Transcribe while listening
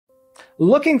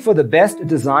Looking for the best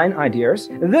design ideas?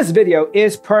 This video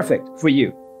is perfect for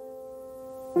you.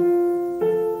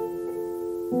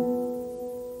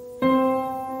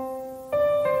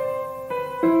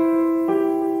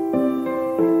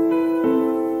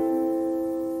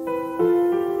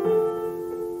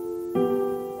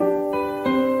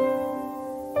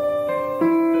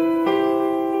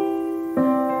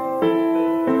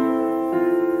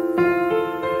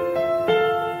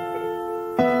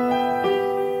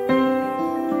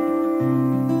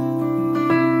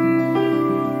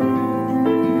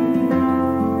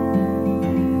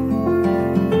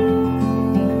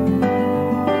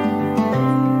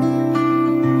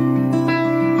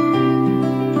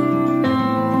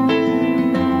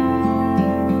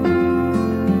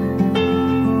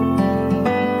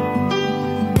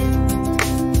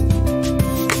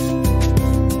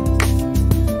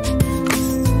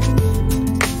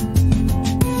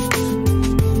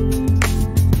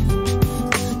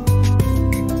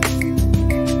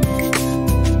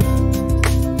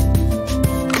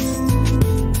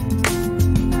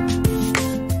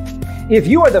 If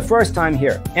you are the first time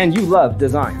here and you love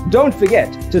design, don't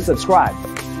forget to subscribe.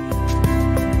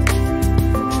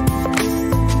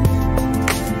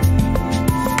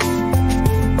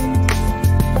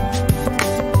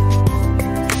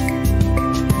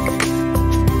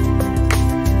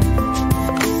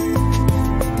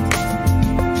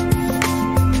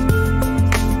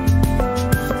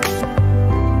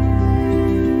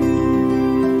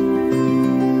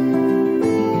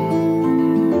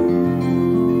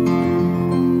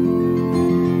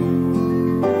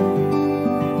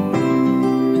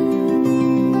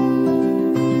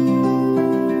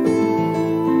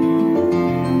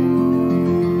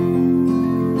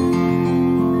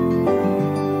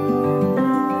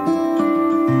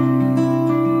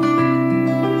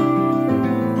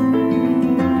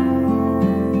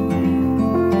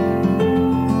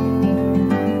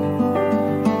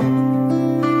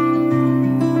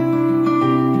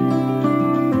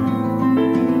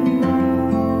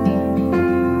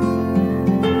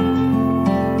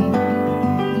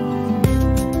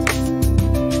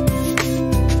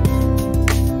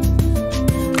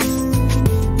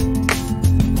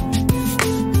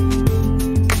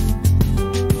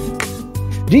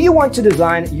 Do you want to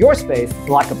design your space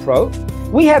like a pro?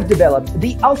 We have developed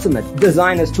the ultimate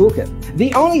designer's toolkit.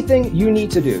 The only thing you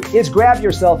need to do is grab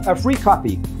yourself a free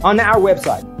copy on our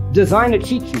website,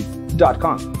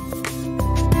 designercheatsheet.com.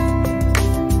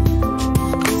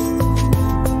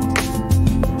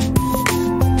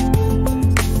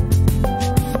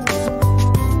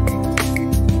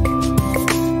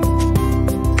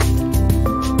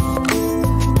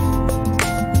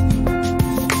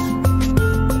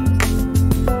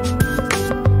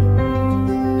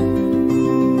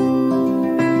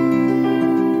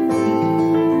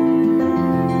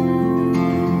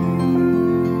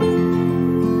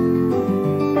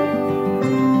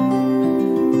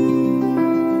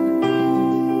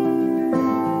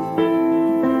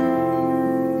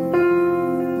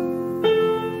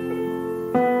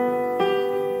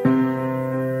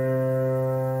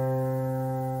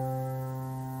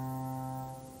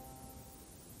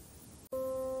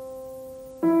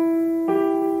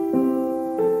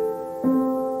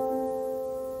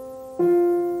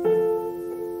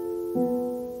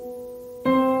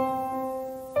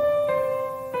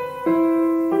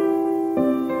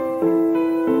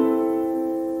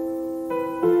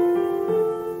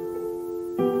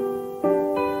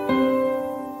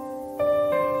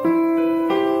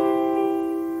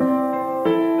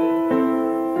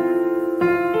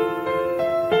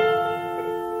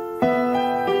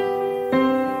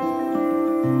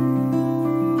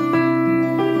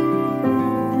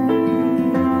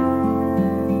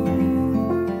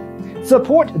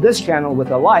 Support this channel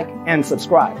with a like and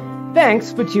subscribe.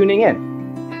 Thanks for tuning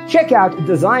in. Check out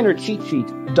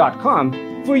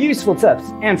designercheatsheet.com for useful tips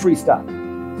and free stuff.